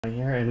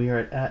Here, and we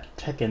are at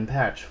Tekken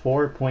patch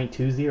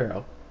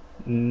 4.20.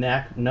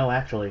 No,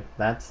 actually,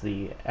 that's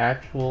the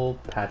actual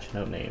patch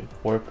note name,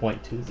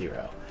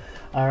 4.20.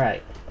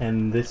 Alright,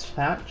 in this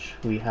patch,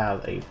 we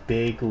have a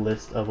big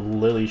list of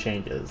Lili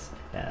changes,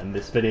 and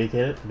this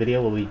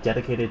video will be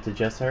dedicated to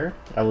just her.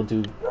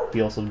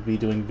 Be also be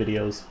doing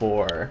videos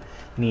for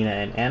Nina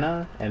and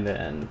Anna, and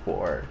then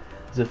for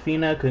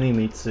Zafina,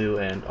 Kunimitsu,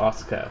 and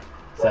Asuka.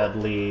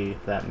 Sadly,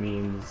 that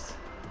means,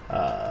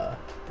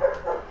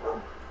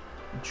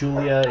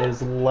 Julia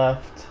is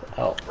left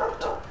out.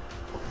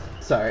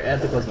 Sorry, I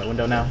have to close my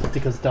window now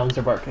because dogs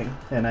are barking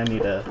and I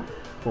need a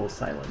full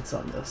silence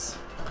on this.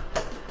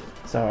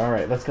 So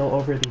alright, let's go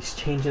over these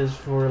changes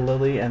for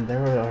Lili, and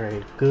there are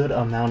a good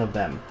amount of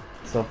them.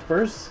 So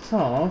first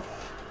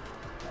off,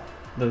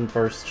 the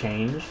first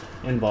change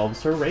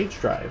involves her rage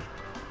drive.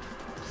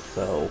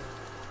 So,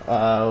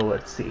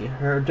 let's see.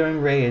 During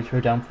rage,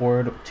 her down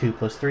forward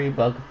 2+3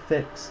 bug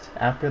fixed.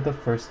 After the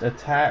first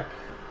attack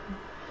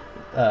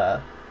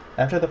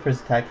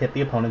hit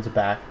the opponent's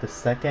back, the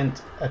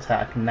second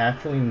attack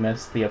naturally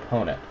missed the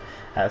opponent.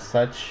 As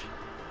such,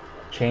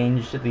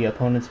 changed the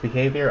opponent's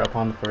behavior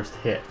upon the first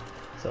hit.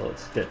 So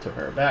let's get to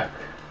her back.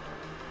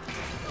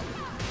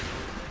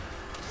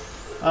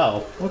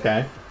 Oh,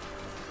 okay.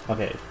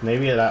 Okay,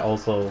 maybe that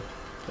also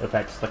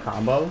affects the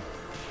combo.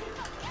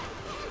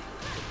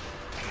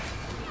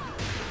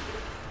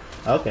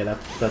 Okay,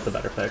 that's a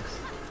better fix.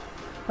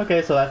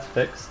 Okay, so that's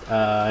fixed.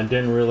 I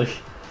didn't really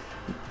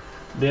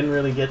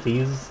get to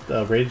use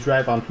the rage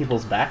drive on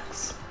people's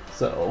backs,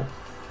 so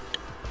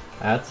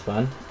that's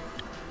fun.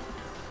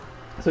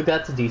 So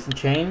that's a decent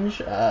change.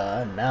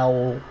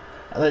 Now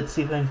let's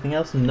see if anything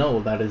else. No,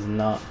 that is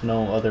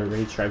no other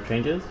rage drive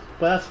changes,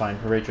 but that's fine.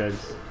 Her rage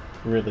drive's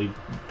really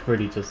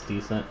pretty just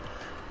decent.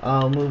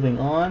 Moving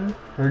on,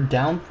 her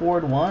down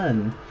forward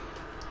 1.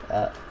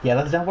 Yeah,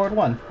 that's down forward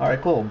 1.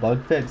 Alright, cool.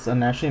 Bug fix.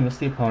 Unnaturally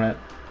missed the opponent.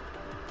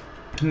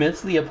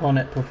 Missed the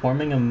opponent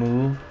performing a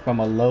move from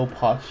a low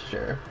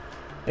posture.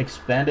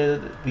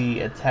 Expanded the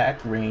attack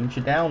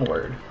range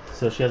downward.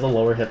 So she has a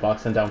lower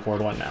hitbox and down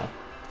forward 1 now.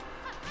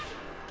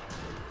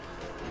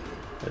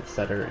 Let's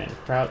set her in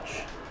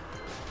crouch.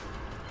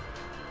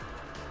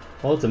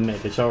 Well, it's a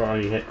mid. It should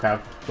already hit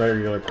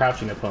regular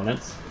crouching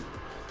opponents.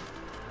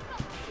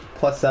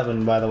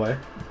 +7, by the way.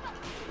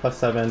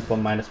 +7,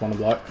 -1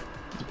 block.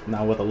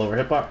 Now with a lower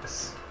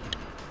hitbox.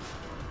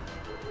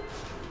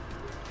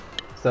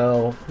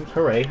 So,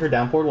 hooray, her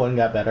down forward 1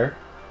 got better.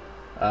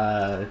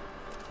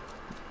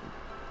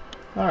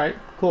 Alright,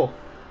 cool.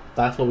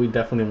 That's what we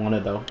definitely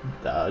wanted though.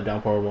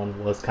 Down forward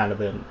 1 was kind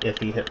of an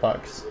iffy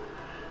hitbox.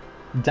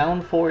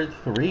 Down forward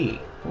 3.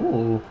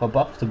 Ooh, a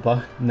buff to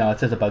bug. No, it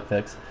says a bug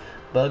fix.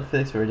 Bug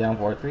fix for down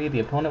forward 3.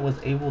 The opponent was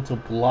able to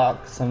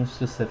block some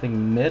specific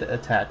mid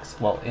attacks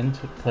while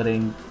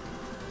inputting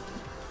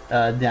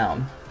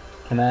down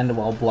command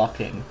while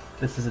blocking.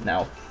 This is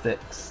now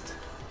fixed.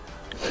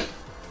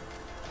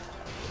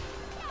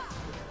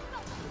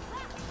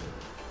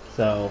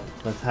 So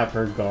let's have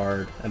her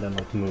guard and then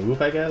like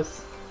move, I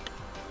guess.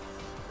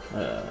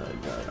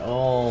 Guard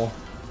all.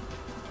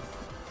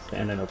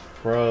 Stand and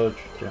approach.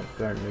 Jump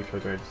guard,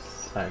 neutral guard,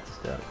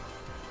 sidestep.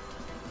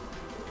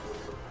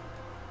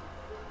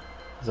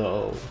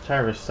 So try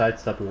her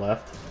sidestep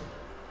left.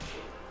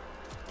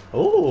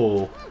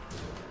 Oh.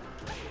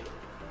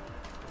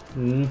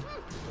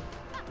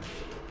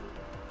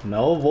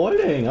 No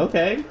avoiding.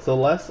 Okay, so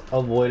less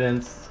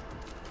avoidance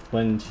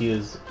when she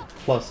is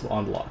plus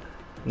on block.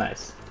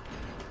 Nice.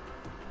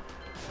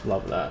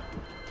 Love that.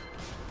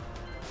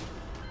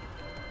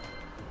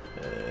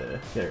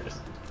 There it is.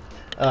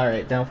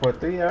 Alright, down forward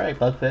 3. Alright,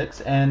 bug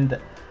fix. And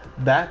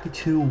back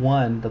to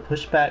 1. The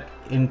pushback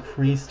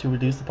increased to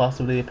reduce the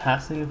possibility of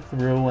passing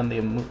through in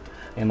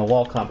the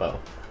wall combo.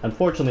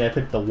 Unfortunately, I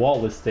picked the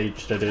wallless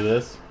stage to do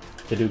this.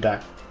 To do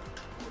back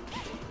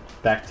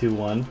to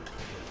 1.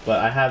 But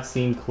I have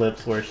seen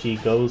clips where she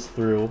goes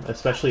through,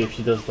 especially if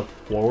she does the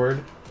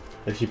forward.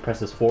 If she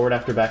presses forward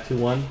after back to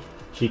 1,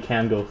 she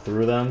can go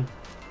through them,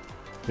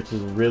 which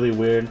is really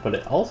weird, but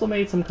it also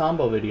made some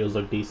combo videos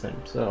look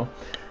decent, so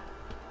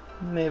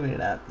maybe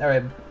not.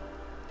 Alright,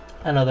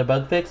 another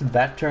bug fix.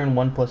 Back turn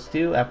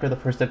 1+2. After the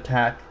first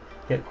attack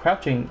hit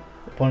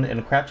opponent in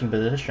a crouching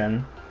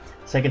position,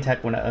 second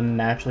attack would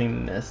unnaturally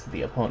miss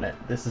the opponent.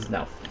 This is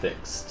now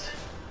fixed.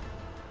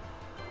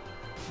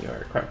 You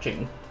are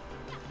crouching.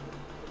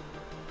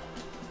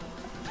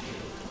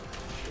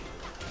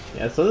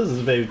 Yeah, so this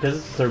is big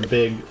because this is her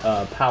big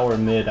power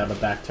mid out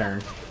of back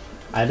turn.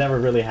 I never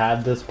really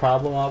had this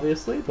problem,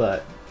 obviously,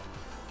 but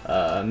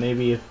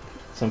maybe if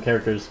some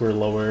characters were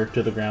lower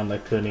to the ground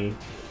like Kuni.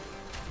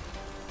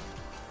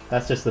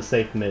 That's just the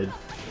safe mid.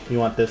 You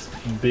want this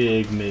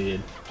big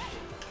mid.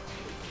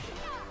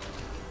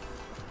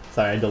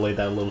 Sorry, I delayed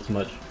that a little too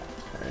much.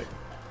 Alright.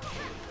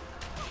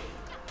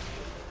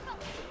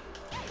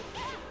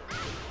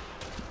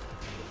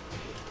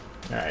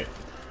 Alright,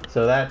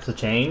 so that's a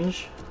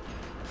change.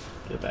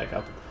 Get back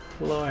up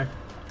the floor.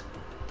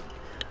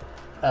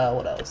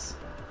 What else?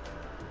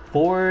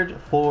 Forward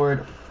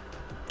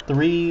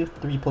 3,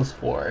 3 plus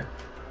 4.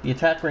 The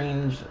attack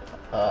range,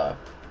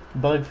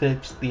 bug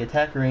fixed. The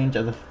attack range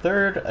of the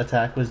third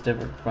attack was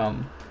different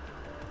from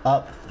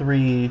up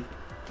 3,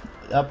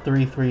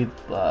 3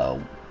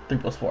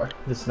 plus 4.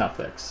 This is not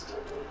fixed.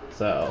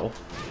 So,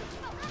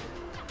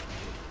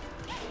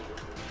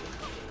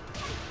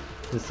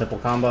 this simple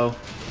combo.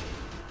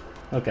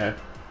 Okay.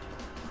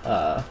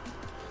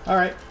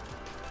 Alright.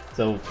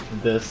 So,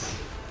 the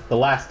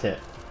last hit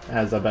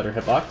has a better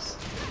hitbox.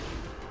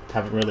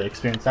 Haven't really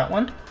experienced that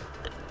one.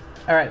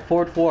 Alright,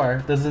 forward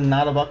 4. This is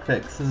not a bug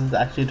fix. This is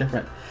actually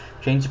different.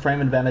 Change the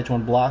frame advantage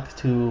when blocked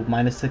to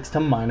 -6 to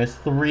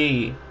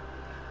 -3.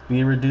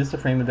 We reduce the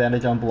frame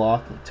advantage on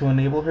block to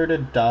enable her to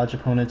dodge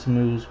opponents'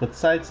 moves with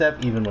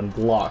sidestep even when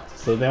blocked.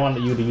 So they want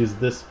you to use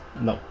this.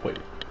 No, wait.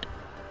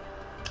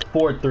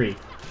 Forward 3.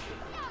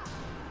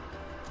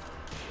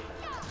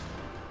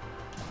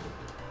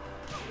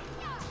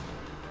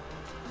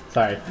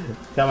 Sorry,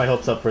 got my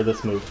hopes up for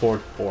this move.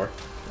 Forward 4.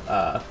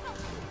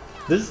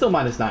 This is still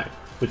 -9,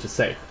 which is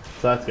safe,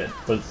 so that's good.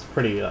 But it's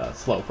pretty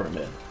slow for a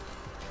mid.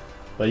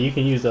 But you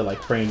can use it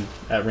like frame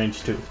at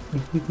range 2.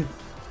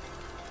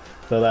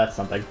 So that's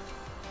something.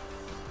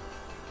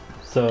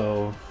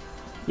 So,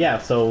 yeah,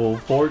 so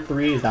forward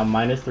 3 is now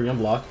 -3 on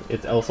block.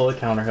 It's also a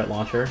counter hit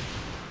launcher.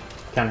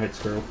 Counter hit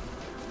screw.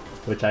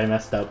 Which I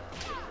messed up.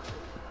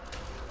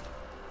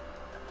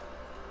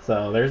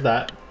 So there's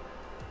that.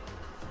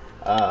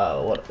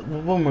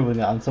 We're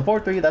moving on. So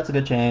forward 3, that's a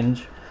good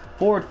change.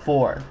 Forward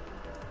 4.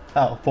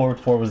 Oh, forward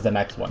 4 was the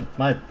next one.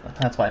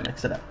 That's why I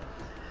mixed it up.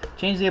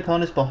 Change the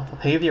opponent's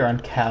behavior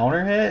on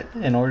counter hit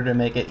in order to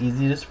make it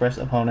easy to suppress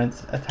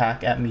opponent's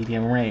attack at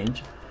medium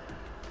range.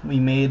 We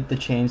made the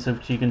change so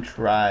she can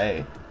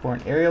try for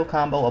an aerial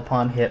combo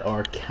upon hit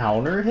or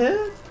counter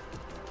hit?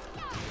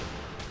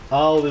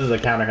 Oh, this is a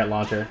counter hit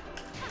launcher.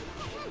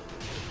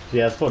 She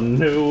has for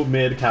new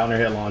mid counter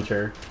hit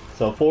launcher.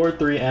 So forward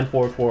 3 and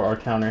forward 4 are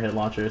counter hit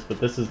launchers, but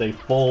this is a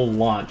full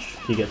launch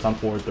she gets on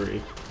forward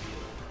 3.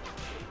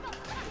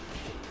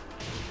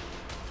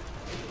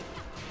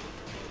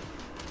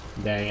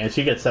 Dang, and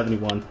she gets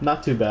 71.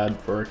 Not too bad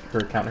for her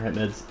counter hit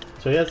mids.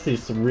 So he has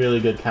these really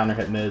good counter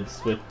hit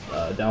mids with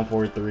down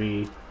forward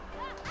 3,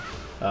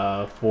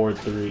 forward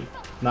 3,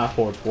 not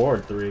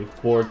forward 3,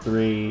 forward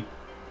 3,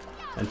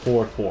 and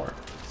forward 4.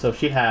 So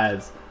she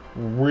has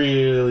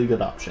really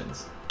good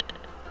options.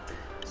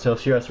 So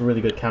she has really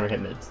good counter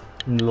hit mids.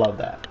 Love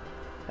that.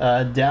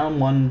 Down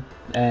 1,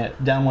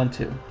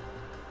 2.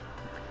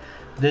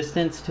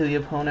 Distance to the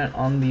opponent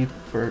on the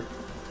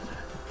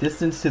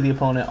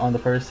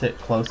first hit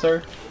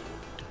closer.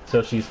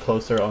 So she's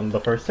closer on the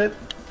first hit.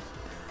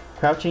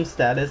 Crouching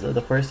status of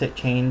the first hit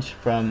changed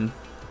from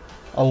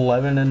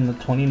 11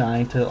 and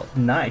 29 to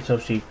 9. So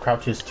she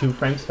crouches 2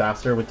 frames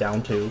faster with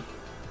down 2.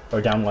 Or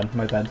down 1,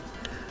 my bad.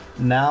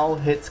 Now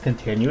hits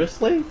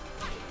continuously.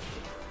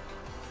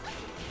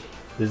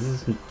 This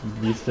is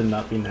used to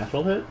not be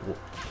natural hit.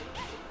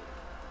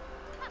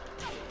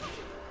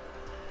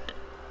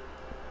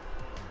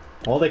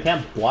 Well, they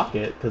can't block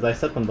it because I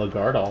set them to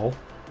guard all.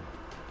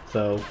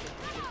 So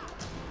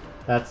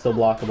that's still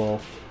blockable.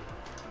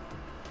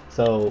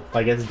 So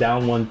I guess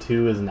down 1,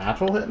 2 is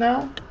natural hit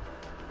now?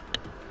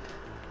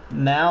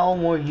 Now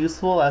more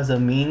useful as a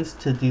means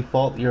to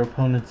default your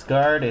opponent's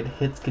guard. It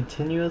hits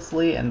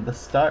continuously and the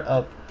start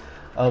up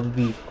of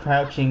the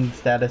crouching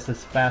status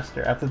is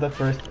faster. After the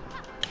first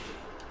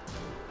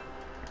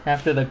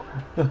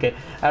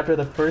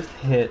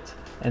hit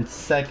and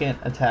second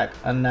attack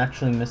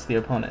unnaturally miss the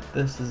opponent.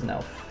 This is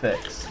now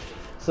fixed.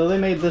 So they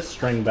made this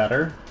string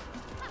better.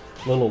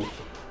 Little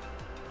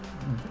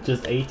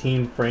just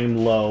 18 frame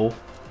low.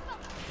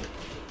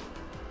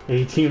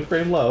 18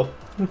 frame low.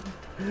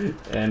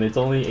 And it's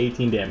only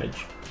 18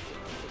 damage.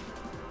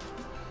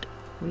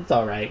 It's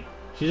alright.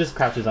 She just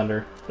crouches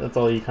under. That's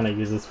all you kind of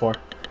use this for.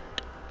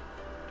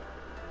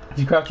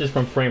 She crouches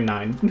from frame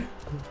 9.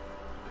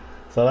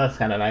 So that's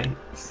kind of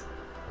nice.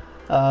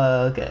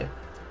 Okay.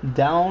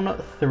 Down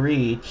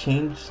 3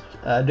 changed.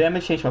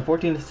 Damage changed from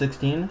 14 to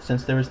 16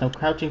 since there was no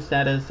crouching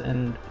status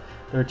and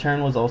the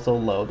return was also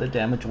low. The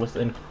damage was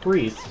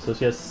increased. So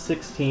she has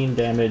 16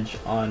 damage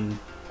on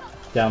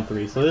down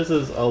 3. So this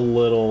is a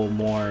little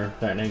more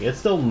threatening. It's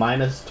still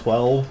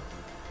 -12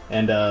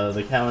 and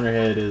the counter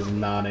hit is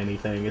not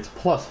anything. It's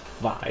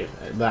 +5.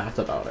 That's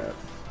about it.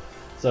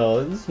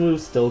 So this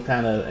move's still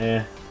kind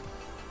of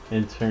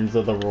in terms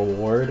of the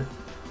reward.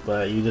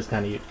 But you just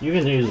kind of, you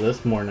can use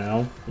this more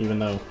now, even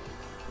though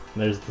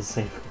there's the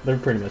same, they're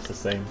pretty much the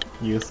same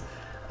use.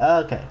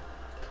 Okay.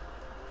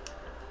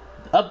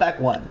 Up back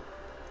 1.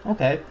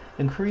 Okay.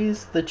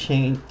 Increase the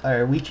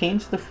we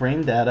changed the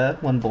frame data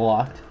when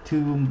blocked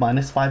to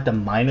 -5 to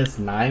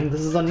 -9.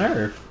 This is a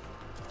nerf.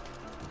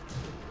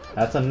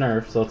 That's a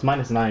nerf, so it's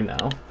 -9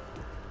 now.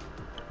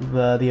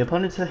 The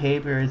opponent's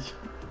behavior is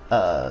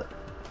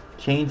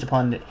changed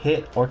upon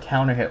hit or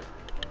counter hit.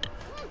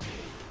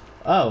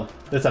 Oh,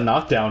 it's a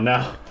knockdown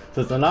now.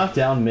 So it's a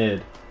knockdown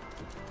mid.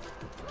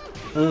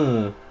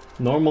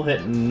 Normal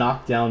hit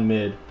knockdown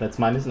mid. That's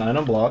 -9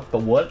 on block,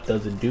 but what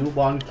does it do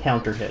on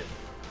counter hit?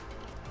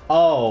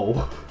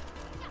 Oh!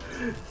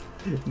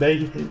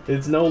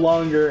 It's no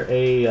longer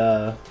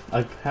a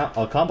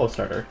combo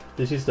starter.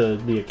 This used to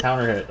be a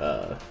counter hit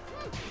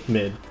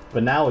mid,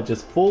 but now it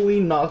just fully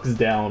knocks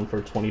down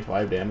for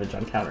 25 damage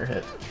on counter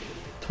hit,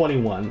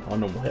 21 on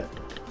normal hit.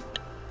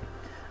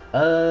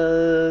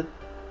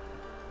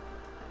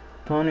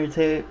 Opponent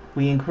tape.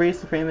 We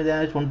increase the frame of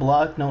damage when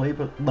blocked. No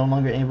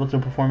longer able to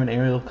perform an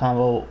aerial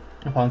combo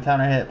upon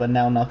counter hit, but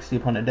now knocks the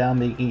opponent down,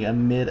 making a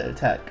mid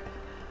attack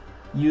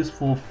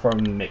useful for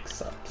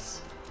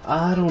mix-ups.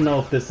 I don't know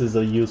if this is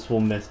a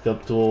useful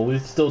mix-up tool. We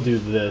still do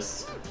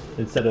this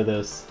instead of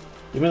this.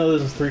 Even though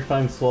this is 3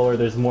 times slower,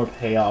 there's more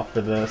payoff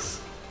for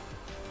this.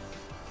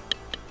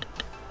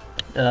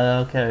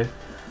 Okay.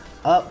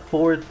 Up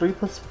forward 3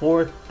 plus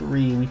 4,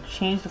 3. We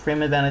change the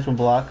frame advantage when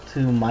blocked to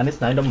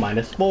 -9 to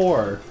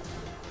 -4.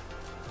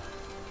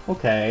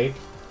 Okay.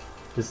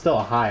 It's still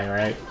a high,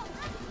 right?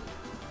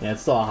 Yeah,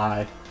 it's still a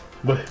high.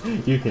 But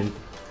you can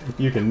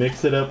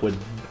mix it up with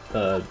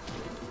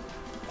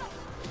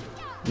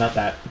not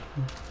that.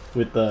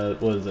 With the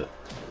what is it?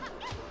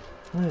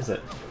 What is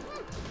it?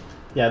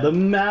 Yeah, the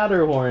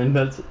Matterhorn.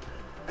 That's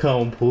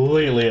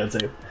completely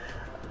unsafe.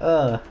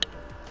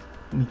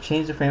 We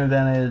change the frame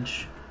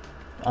advantage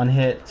on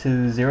hit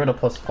to 0 to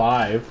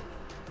 +5.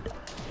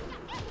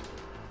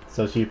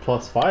 So she's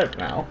 +5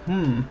 now.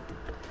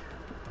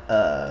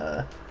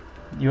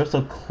 You're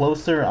also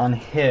closer on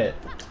hit.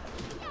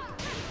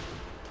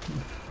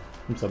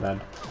 I'm so bad.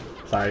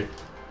 Sorry.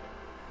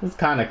 It's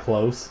kind of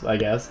close, I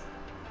guess.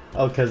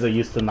 Oh, because it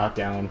used to knock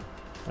down,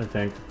 I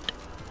think.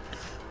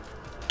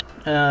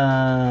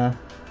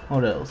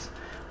 What else?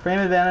 Frame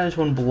advantage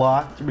when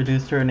blocked,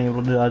 reduced or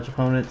unable to dodge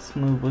opponents,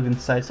 move within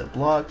sights of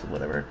blocks,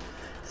 whatever.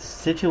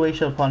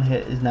 Situation upon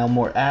hit is now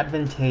more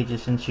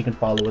advantageous since she can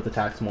follow with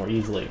attacks more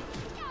easily.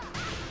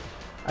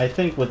 I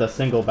think with a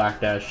single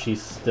backdash,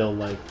 she's still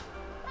like,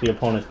 the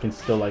opponent can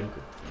still like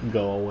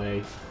go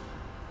away.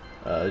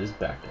 Just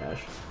backdash.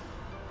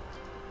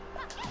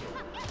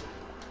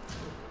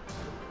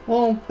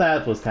 Well,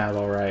 that was kind of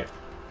alright.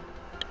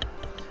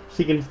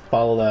 She can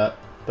follow that,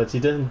 but she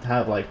doesn't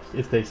have like,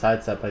 if they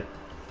sidestep, I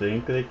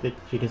think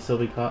she can still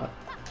be caught.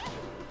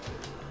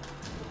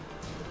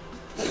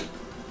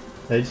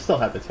 They still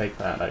have to take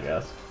that, I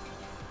guess.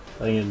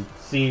 They can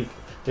see,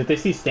 if they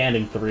see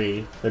standing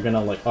 3, they're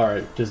gonna like,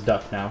 alright, just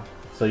duck now.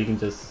 So you can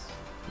just,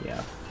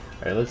 yeah.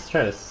 Alright, let's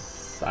try to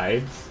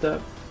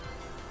sidestep.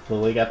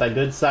 Lili got that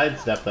good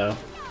sidestep though.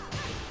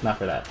 Not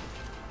for that.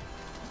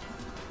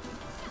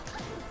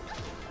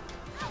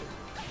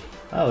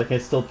 Oh, they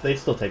still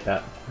take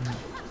that.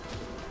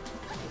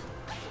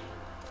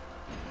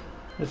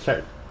 Let's try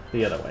it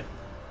the other way.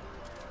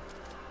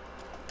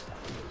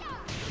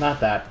 Not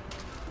that.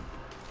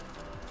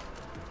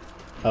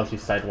 Oh,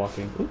 she's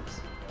sidewalking.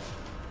 Oops.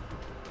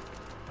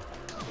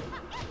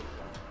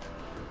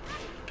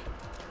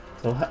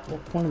 So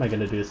what am I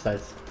gonna do to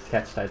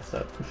catch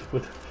sidestep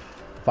with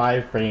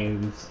 5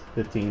 frames,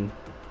 15?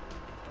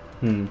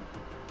 What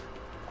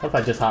if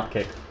I just hop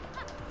kick?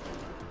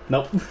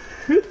 Nope.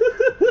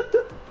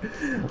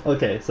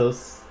 Okay, so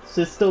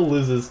she still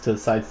loses to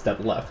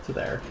sidestep left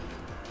there,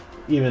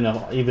 even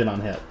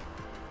on hit.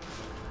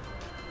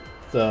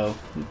 So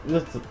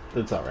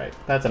it's all right.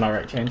 That's an all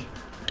right change,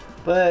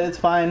 but it's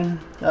fine.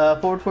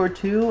 Forward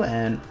 4-2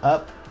 and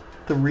up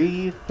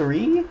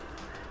 3-3.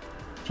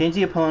 Change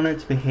the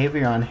opponent's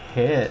behavior on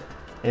hit.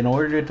 In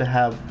order to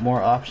have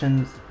more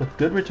options with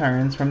good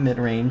returns from mid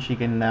range, she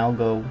can now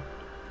go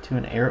to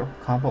an aerial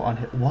combo on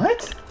hit.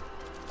 What?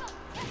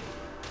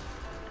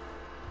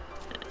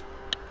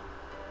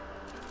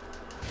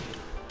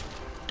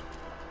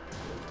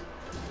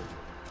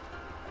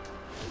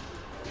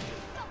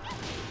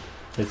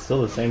 It's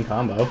still the same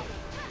combo.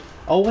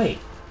 Oh wait,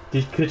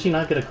 could she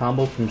not get a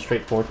combo from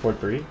straight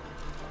 4-4-3?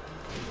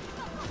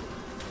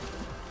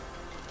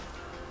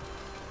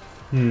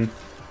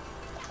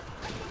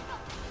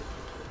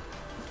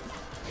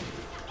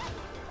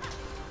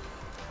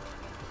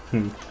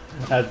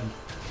 I'd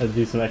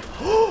do some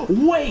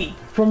wait!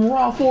 From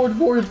raw forward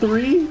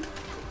 4-3?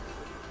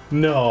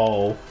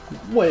 No.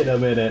 Wait a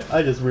minute.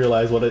 I just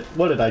realized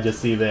what did I just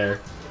see there?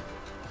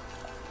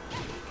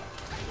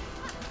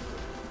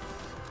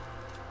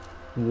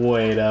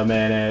 Wait a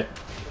minute.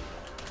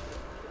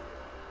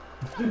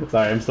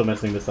 Sorry, I'm still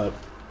messing this up.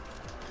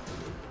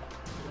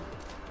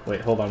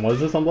 Wait, hold on. What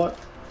is this unblocked?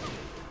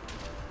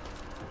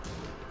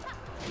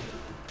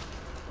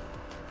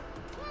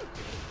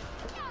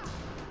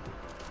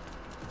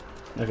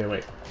 Okay,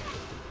 wait.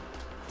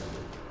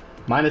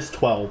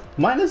 -12.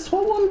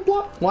 -12 on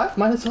block? What?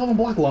 -12 on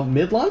block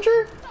mid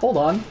launcher? Hold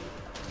on.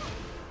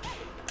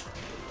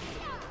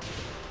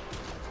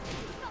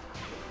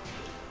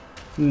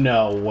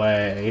 No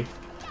way.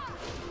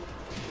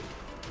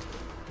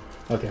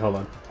 Okay, hold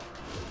on.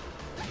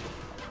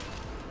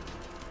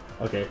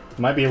 Okay,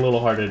 might be a little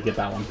harder to get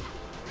that one.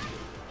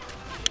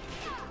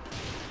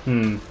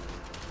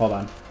 Hold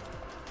on.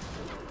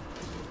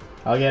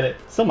 I'll get it.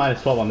 Still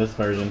 -12 on this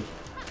version.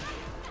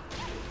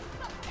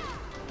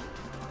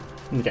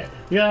 Okay,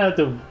 you're gonna have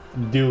to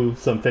do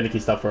some finicky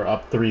stuff for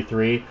up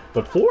 3-3,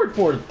 but forward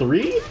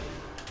 4-3?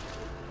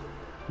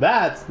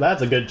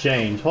 That's a good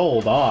change.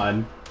 Hold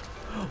on.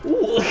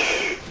 Ooh.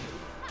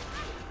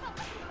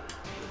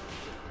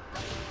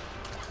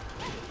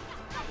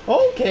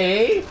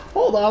 Okay,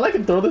 hold on, I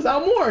can throw this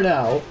out more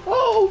now.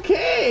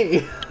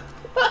 Okay.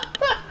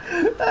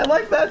 I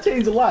like that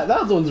change a lot.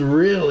 That one's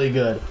really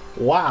good.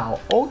 Wow.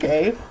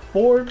 Okay.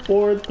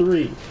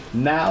 4-4-3.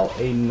 Now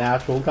a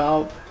natural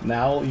combo.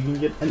 Now you can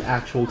get an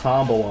actual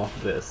combo off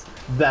of this.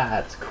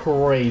 That's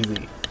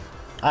crazy.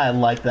 I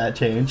like that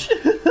change.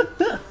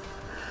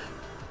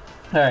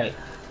 Alright.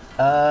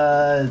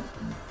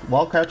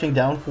 While crouching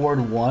down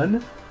forward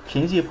 1,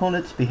 change the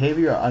opponent's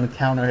behavior on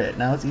counter hit.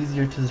 Now it's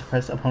easier to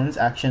suppress opponent's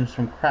actions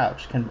from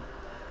crouch. Can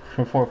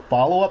for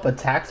follow-up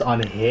attacks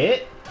on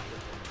hit?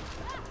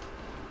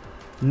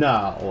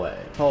 No way.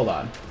 Hold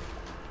on.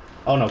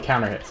 Oh no,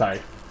 counter hit,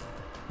 sorry.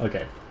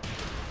 Okay.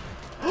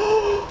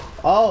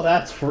 Oh,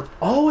 that's for...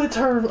 Oh, it's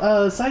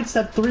her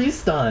sidestep 3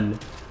 stun.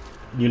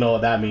 You know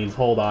what that means.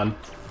 Hold on.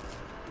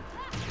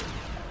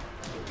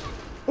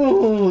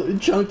 Ooh,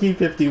 chunky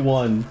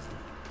 51.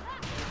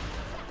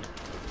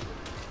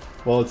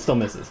 Well, it still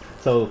misses.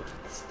 So,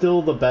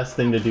 still the best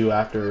thing to do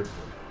after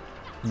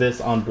this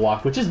on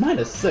block, which is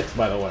 -6,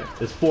 by the way,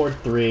 is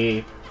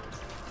 4-3,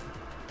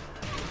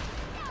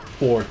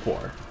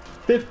 4-4.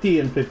 50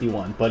 and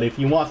 51, but if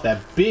you want that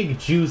big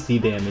juicy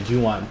damage, you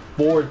want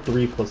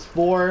 4-3 plus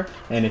 4,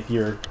 and if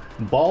you're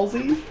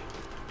ballsy,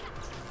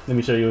 let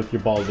me show you if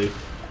you're ballsy.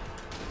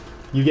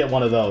 You get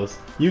one of those.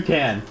 You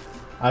can.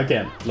 I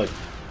can. Look.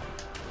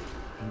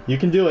 You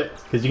can do it,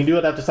 because you can do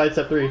it after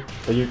sidestep 3,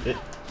 but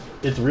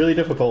it's really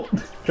difficult.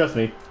 Trust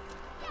me.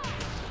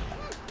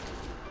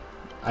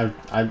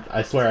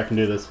 I swear I can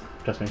do this.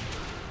 Trust me.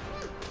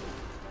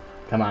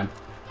 Come on.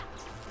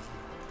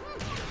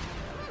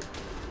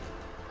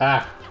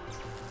 Ah!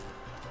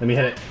 Let me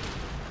hit it.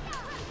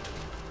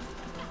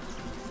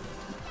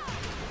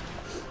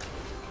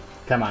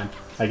 Come on.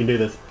 I can do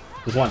this.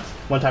 Just once.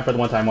 One time for the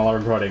one time while I'm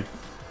recording.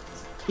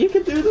 You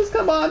can do this,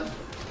 come on!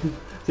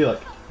 See,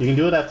 look. You can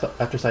do it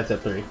after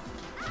sidestep 3.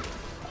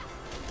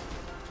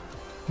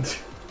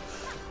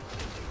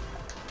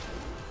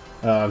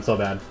 Oh, I'm so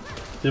bad.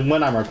 Just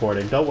when I'm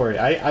recording. Don't worry.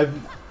 I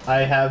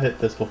have hit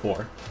this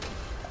before.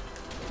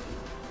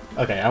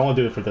 Okay, I won't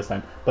do it for this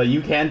time. But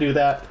you can do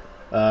that.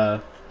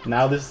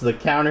 Now this is a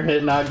counter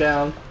hit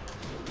knockdown.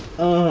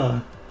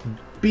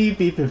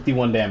 Beefy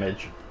 51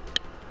 damage.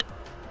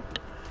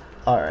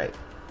 Alright.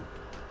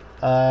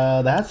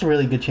 That's a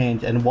really good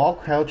change. And while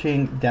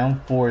crouching down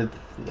forward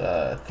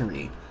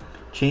 3,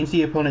 change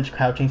the opponent's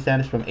crouching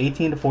status from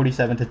 18 to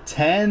 47 to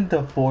 10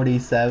 to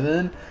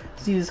 47.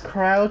 She's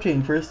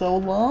crouching for so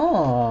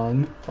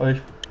long. Or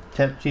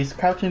she's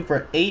crouching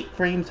for 8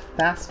 frames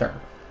faster.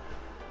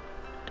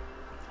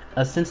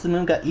 Since the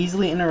move got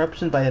easily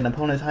interrupted by an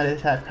opponent's high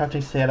attack,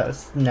 crouching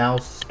status now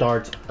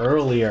starts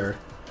earlier.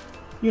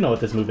 You know what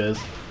this move is.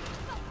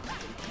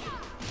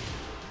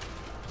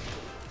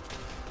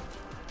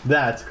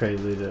 That's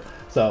crazy, dude.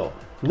 So,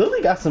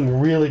 Lili got some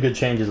really good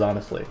changes,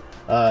 honestly.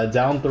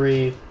 Down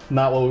 3,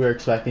 not what we were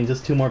expecting,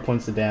 just 2 more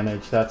points of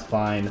damage, that's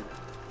fine.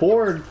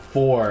 Forward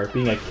 4,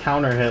 being a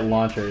counter hit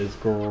launcher is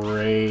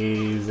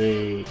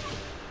crazy.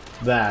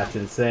 That's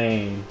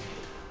insane.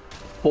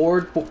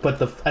 Forward,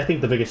 but I think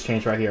the biggest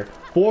change right here.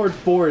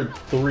 Forward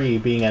 3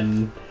 being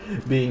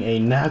a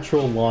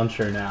natural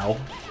launcher now.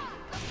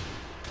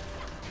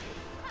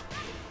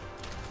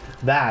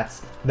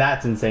 That's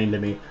insane to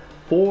me.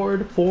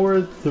 Forward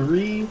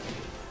 3.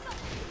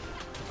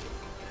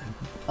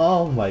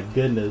 Oh my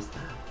goodness.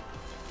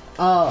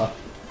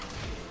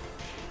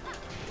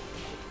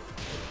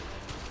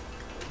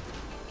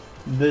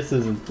 This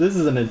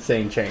is an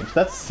insane change.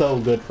 That's so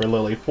good for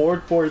Lili.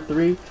 Forward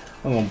 3.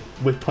 I'm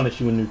gonna punish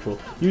you in neutral.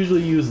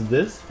 Usually use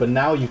this, but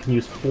now you can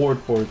use forward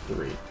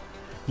 3.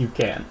 You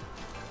can.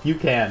 You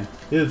can.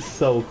 It is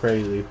so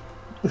crazy.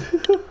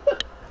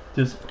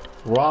 Just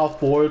raw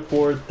forward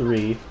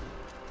 3.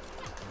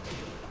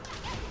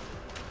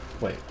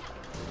 Wait.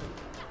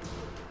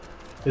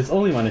 It's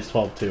only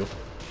 -12 too.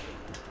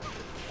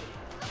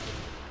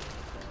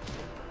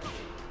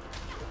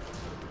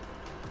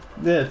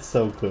 It's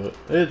so cool.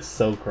 It's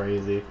so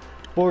crazy.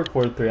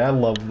 Forward 3. I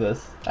love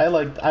this.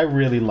 I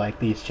really like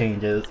these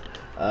changes.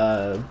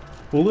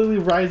 Will Lili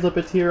rise up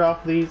a tier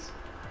off these?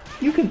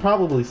 You can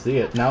probably see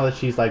it now that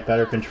she's like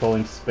better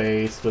controlling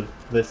space, with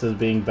this as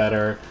being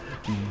better,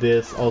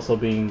 this also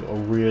being a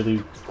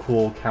really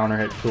cool counter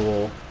hit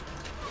tool.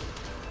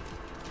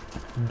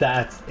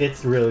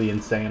 It's really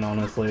insane,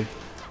 honestly.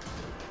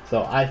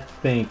 So I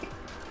think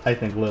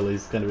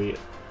Lili's gonna be,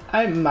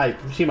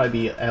 she might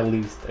be at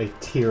least a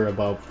tier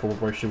above for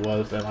where she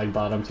was at like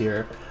bottom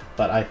tier,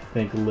 but I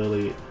think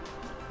Lili,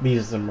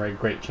 these are some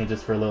great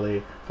changes for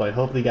Lili. So I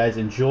hope you guys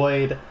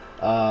enjoyed.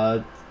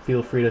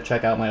 Feel free to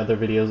check out my other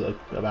videos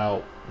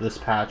about this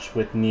patch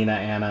with Nina,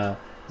 Anna,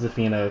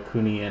 Zafina,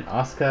 Kuni, and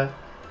Asuka,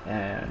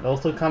 and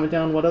also comment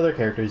down what other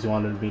characters you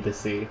wanted me to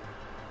see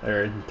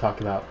or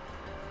talk about.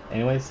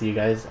 Anyway, see you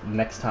guys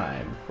next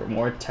time for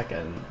more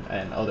Tekken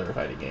and other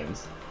fighting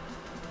games.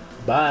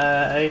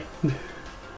 Bye!